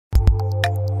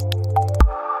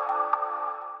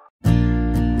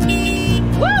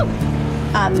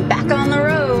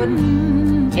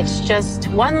It's just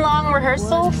one long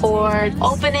rehearsal for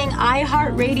opening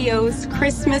iHeartRadio's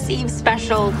Christmas Eve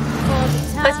special.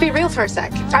 Let's be real for a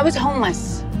sec. I was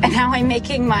homeless, and now I'm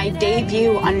making my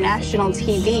debut on national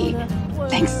TV.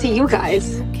 Thanks to you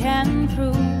guys.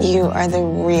 You are the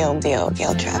real deal,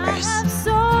 Gail Travers.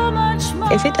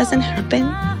 If it doesn't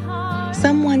happen,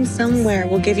 someone somewhere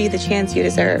will give you the chance you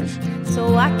deserve.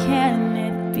 So why can't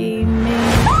it be me?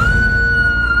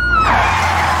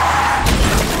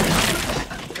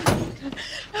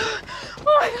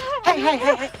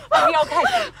 Hey. Are you okay?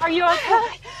 Are you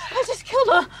okay? I just killed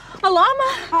a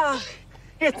llama.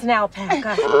 It's an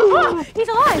alpaca. Oh, he's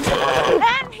alive.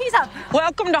 And he's up.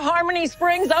 Welcome to Harmony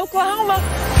Springs, Oklahoma.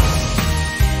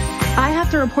 I have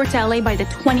to report to LA by the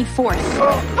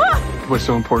 24th. What's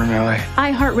so important in LA?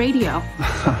 iHeartRadio.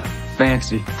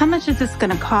 Fancy. How much is this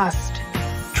gonna cost?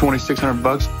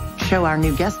 $2,600. Show our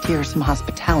new guest here some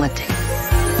hospitality.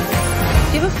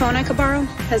 Do you have a phone I could borrow?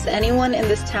 Has anyone in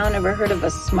this town ever heard of a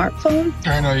smartphone?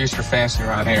 There ain't no use for fancy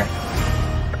around here.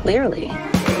 Clearly.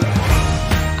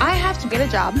 I have to get a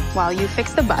job while you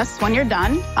fix the bus. When you're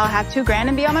done, I'll have $2,000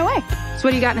 and be on my way. So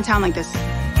what do you got in a town like this?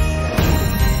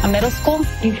 A middle school?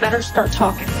 You better start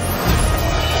talking.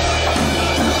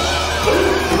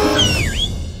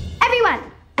 Everyone,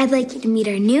 I'd like you to meet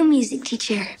our new music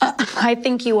teacher. I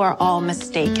think you are all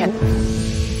mistaken.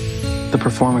 The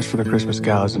performance for the Christmas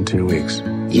gala is in 2 weeks.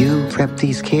 You prep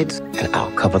these kids, and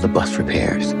I'll cover the bus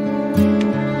repairs.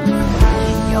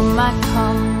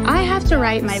 I have to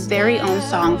write my very own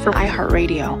song for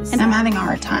iHeartRadio, and I'm having a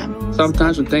hard time.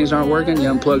 Sometimes when things aren't working, you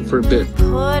unplug for a bit.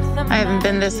 I haven't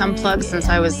been this unplugged since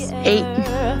I was 8.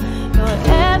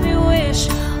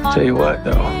 Tell you what,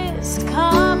 though,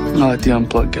 I'll let the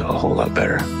unplug go a whole lot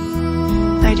better.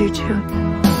 I do too.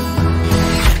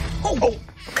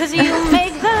 Cause you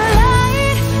make the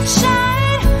light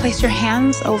shine. Place your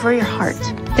hands over your heart.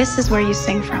 This is where you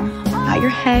sing from. Not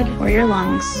your head or your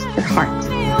lungs, your heart.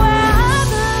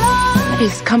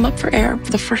 He's come up for air for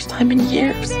the first time in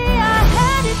years.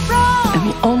 And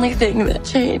the only thing that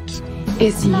changed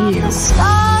is you.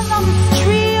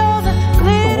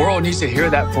 The world needs to hear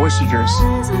that voice of yours.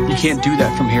 You can't do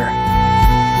that from here.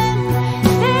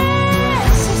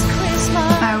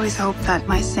 I always hoped that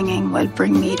my singing would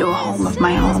bring me to a home of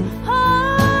my own.